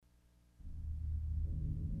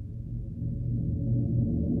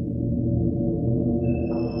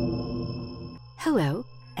Hello,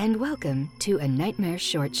 and welcome to A Nightmare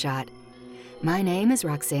Short Shot. My name is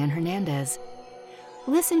Roxanne Hernandez.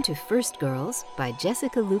 Listen to First Girls by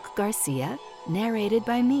Jessica Luke Garcia, narrated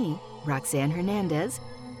by me, Roxanne Hernandez,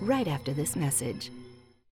 right after this message.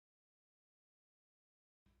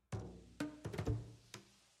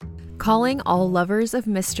 Calling all lovers of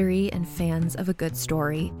mystery and fans of a good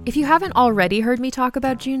story. If you haven't already heard me talk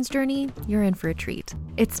about June's Journey, you're in for a treat.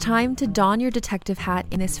 It's time to don your detective hat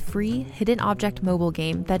in this free hidden object mobile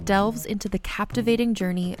game that delves into the captivating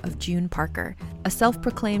journey of June Parker, a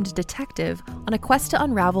self-proclaimed detective on a quest to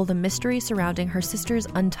unravel the mystery surrounding her sister's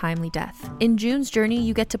untimely death. In June's Journey,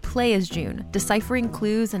 you get to play as June, deciphering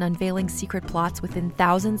clues and unveiling secret plots within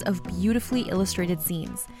thousands of beautifully illustrated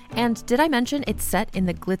scenes. And did I mention it's set in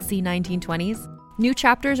the glitzy 1920s? New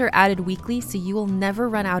chapters are added weekly, so you will never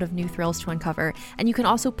run out of new thrills to uncover, and you can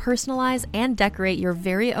also personalize and decorate your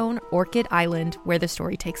very own Orchid Island where the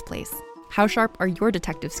story takes place. How sharp are your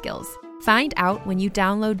detective skills? Find out when you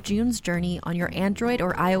download June's Journey on your Android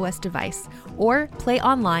or iOS device, or play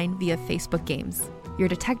online via Facebook Games. Your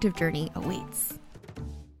detective journey awaits.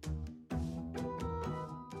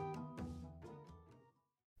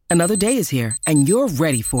 Another day is here, and you're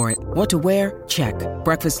ready for it. What to wear? Check.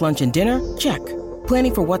 Breakfast, lunch, and dinner? Check.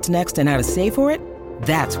 Planning for what's next and how to save for it?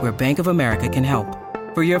 That's where Bank of America can help.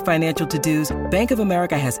 For your financial to-dos, Bank of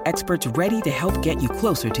America has experts ready to help get you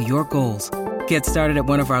closer to your goals. Get started at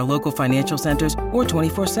one of our local financial centers or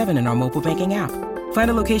 24/7 in our mobile banking app.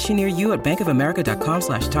 Find a location near you at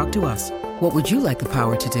bankofamerica.com/talktous. What would you like the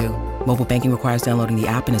power to do? Mobile banking requires downloading the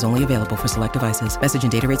app and is only available for select devices. Message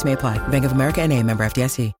and data rates may apply. Bank of America N.A., member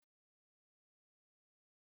FDIC.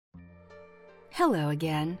 Hello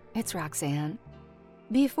again, it's Roxanne.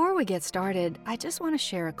 Before we get started, I just want to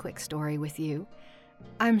share a quick story with you.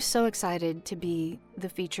 I'm so excited to be the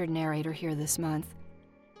featured narrator here this month.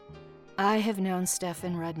 I have known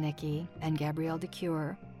Stefan Rudnicki and Gabrielle de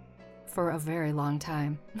Cuir for a very long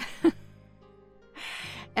time.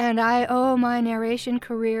 And I owe my narration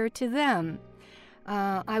career to them.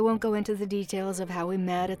 I won't go into the details of how we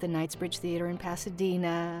met at the Knightsbridge Theater in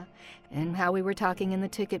Pasadena and how we were talking in the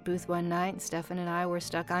ticket booth one night and Stefan and I were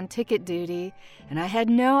stuck on ticket duty and I had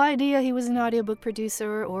no idea he was an audiobook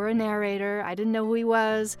producer or a narrator. I didn't know who he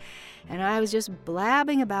was, and I was just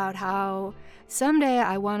blabbing about how someday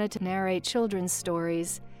I wanted to narrate children's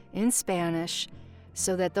stories in Spanish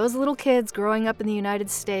so that those little kids growing up in the United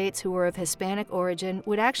States who were of Hispanic origin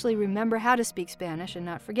would actually remember how to speak Spanish and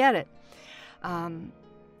not forget it.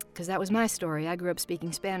 Because that was my story. I grew up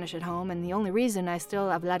speaking Spanish at home, and the only reason I still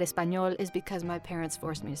hablar español is because my parents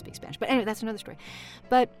forced me to speak Spanish. But anyway, that's another story.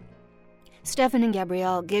 But Stefan and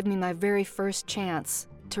Gabrielle gave me my very first chance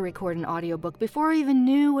to record an audiobook before I even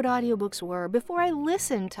knew what audiobooks were, before I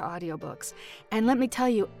listened to audiobooks. And let me tell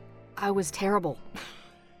you, I was terrible.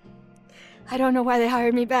 I don't know why they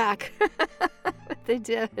hired me back, but they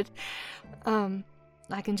did.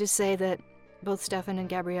 I can just say that both Stefan and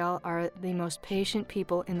Gabrielle are the most patient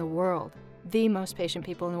people in the world. The most patient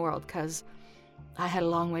people in the world, because I had a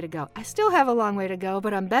long way to go. I still have a long way to go,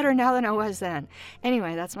 but I'm better now than I was then.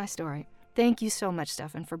 Anyway, that's my story. Thank you so much,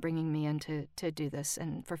 Stefan, for bringing me in to do this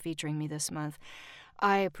and for featuring me this month.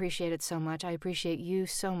 I appreciate it so much. I appreciate you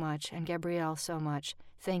so much, and Gabrielle so much.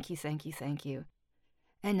 Thank you, thank you, thank you.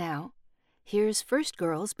 And now, here's First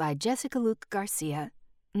Girls by Jessica Luke Garcia,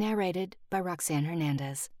 narrated by Roxanne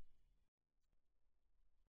Hernandez.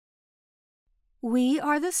 We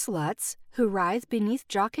are the sluts who writhe beneath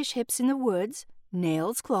jockish hips in the woods,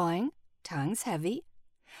 nails clawing, tongues heavy.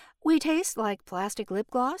 We taste like plastic lip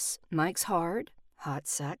gloss, mics hard, hot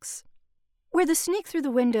sex. We're the sneak through the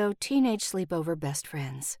window teenage sleepover best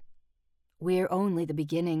friends. We're only the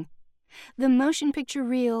beginning, the motion picture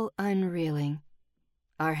reel unreeling.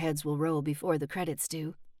 Our heads will roll before the credits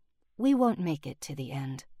do. We won't make it to the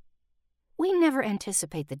end. We never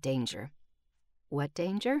anticipate the danger. What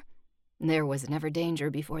danger? There was never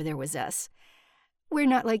danger before there was us. We're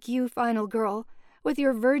not like you, final girl, with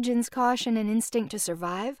your virgin's caution and instinct to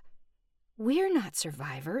survive. We're not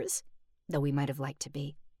survivors, though we might have liked to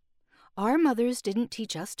be. Our mothers didn't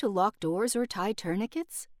teach us to lock doors or tie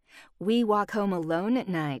tourniquets. We walk home alone at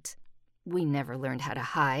night. We never learned how to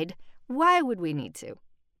hide. Why would we need to?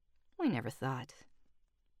 We never thought.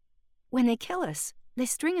 When they kill us, they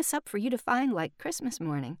string us up for you to find like Christmas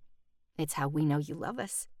morning. It's how we know you love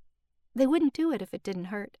us. They wouldn't do it if it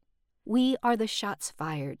didn't hurt. We are the shots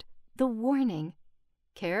fired, the warning.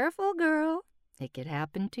 Careful, girl, it could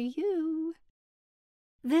happen to you.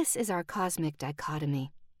 This is our cosmic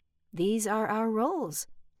dichotomy. These are our roles.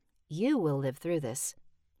 You will live through this.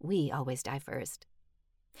 We always die first.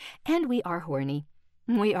 And we are horny.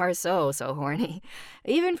 We are so horny.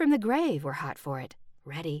 Even from the grave, we're hot for it.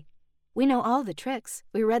 Ready. We know all the tricks.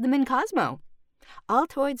 We read them in Cosmo.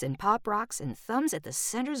 Altoids and pop rocks and thumbs at the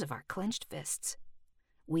centers of our clenched fists.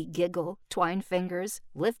 We giggle, twine fingers,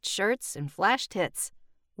 lift shirts, and flash tits.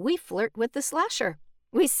 We flirt with the slasher.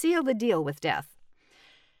 We seal the deal with death.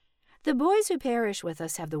 The boys who perish with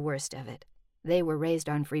us have the worst of it. They were raised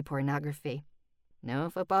on free pornography. No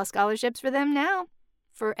football scholarships for them now.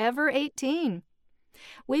 Forever 18.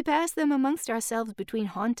 We pass them amongst ourselves between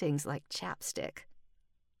hauntings like chapstick.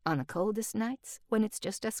 On the coldest nights, when it's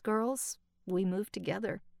just us girls, we move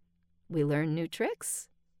together. We learn new tricks.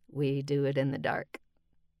 We do it in the dark.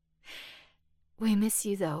 We miss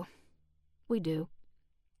you, though. We do.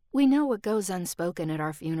 We know what goes unspoken at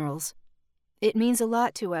our funerals. It means a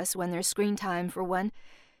lot to us when there's screen time for one.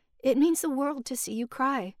 It means the world to see you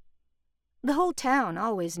cry. The whole town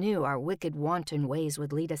always knew our wicked, wanton ways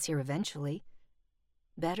would lead us here eventually.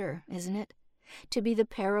 Better, isn't it, to be the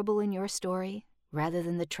parable in your story rather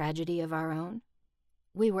than the tragedy of our own?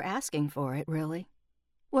 We were asking for it, really.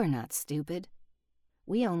 We're not stupid.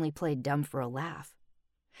 We only played dumb for a laugh.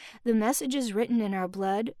 The messages written in our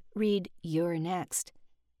blood read, "You're next."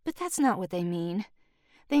 But that's not what they mean.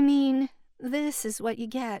 They mean, this is what you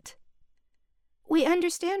get. We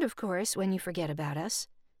understand, of course, when you forget about us.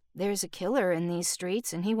 There's a killer in these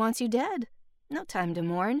streets and he wants you dead. No time to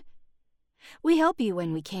mourn. We help you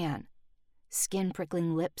when we can.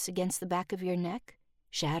 Skin-prickling lips against the back of your neck,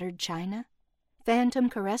 shattered china, phantom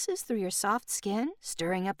caresses through your soft skin,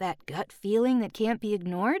 stirring up that gut feeling that can't be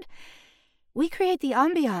ignored. We create the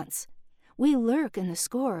ambiance. We lurk in the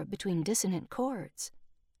score between dissonant chords.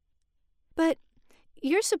 But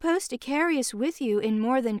you're supposed to carry us with you in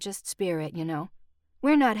more than just spirit, you know.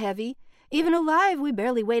 We're not heavy. Even alive, we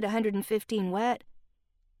barely weighed 115 wet.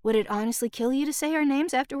 Would it honestly kill you to say our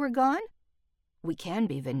names after we're gone? We can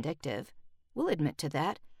be vindictive. We'll admit to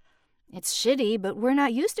that. It's shitty, but we're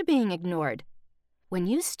not used to being ignored. When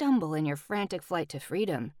you stumble in your frantic flight to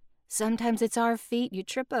freedom, sometimes it's our feet you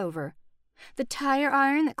trip over. The tire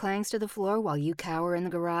iron that clangs to the floor while you cower in the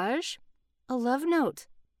garage. A love note.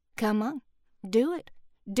 Come on, do it.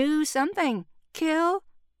 Do something. Kill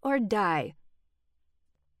or die.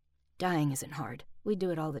 Dying isn't hard. We do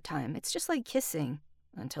it all the time. It's just like kissing,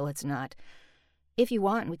 until it's not. If you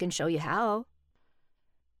want, we can show you how.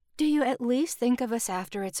 Do you at least think of us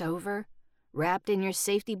after it's over, wrapped in your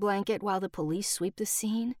safety blanket while the police sweep the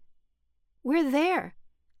scene? We're there.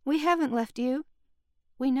 We haven't left you.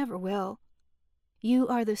 We never will. You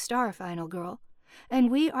are the star, final girl,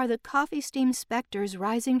 and we are the coffee-steamed specters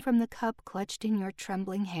rising from the cup clutched in your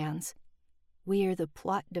trembling hands. We are the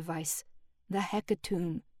plot device, the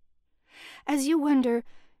hecatomb. As you wonder,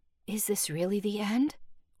 is this really the end,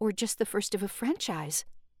 or just the first of a franchise?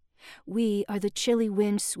 We are the chilly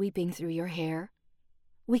wind sweeping through your hair.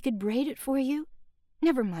 We could braid it for you.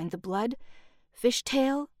 Never mind the blood.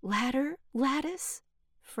 Fishtail, ladder, lattice,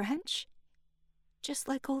 French. Just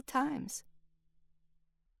like old times.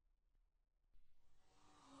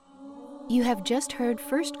 You have just heard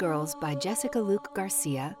First Girls by Jessica Luke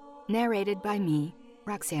Garcia, narrated by me,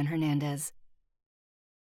 Roxanne Hernandez.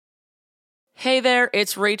 Hey there,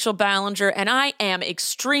 it's Rachel Ballinger, and I am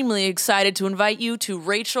extremely excited to invite you to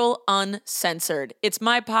Rachel Uncensored. It's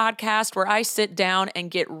my podcast where I sit down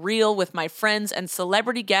and get real with my friends and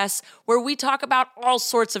celebrity guests, where we talk about all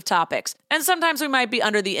sorts of topics. And sometimes we might be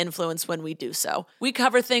under the influence when we do so. We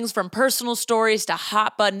cover things from personal stories to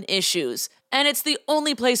hot-button issues. And it's the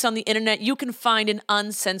only place on the internet you can find an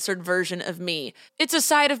uncensored version of me. It's a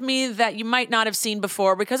side of me that you might not have seen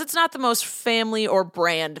before because it's not the most family or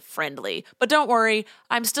brand friendly. But don't worry,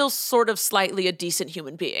 I'm still sort of slightly a decent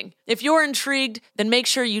human being. If you're intrigued, then make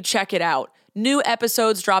sure you check it out. New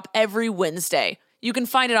episodes drop every Wednesday. You can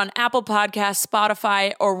find it on Apple Podcasts,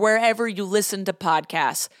 Spotify, or wherever you listen to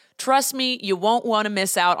podcasts. Trust me, you won't want to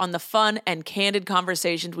miss out on the fun and candid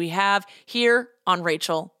conversations we have here on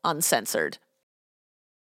Rachel Uncensored.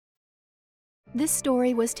 This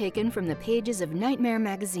story was taken from the pages of Nightmare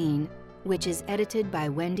Magazine, which is edited by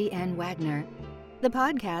Wendy N. Wagner. The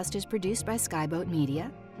podcast is produced by Skyboat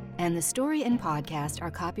Media, and the story and podcast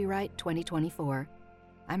are copyright 2024.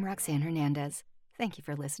 I'm Roxanne Hernandez. Thank you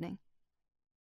for listening.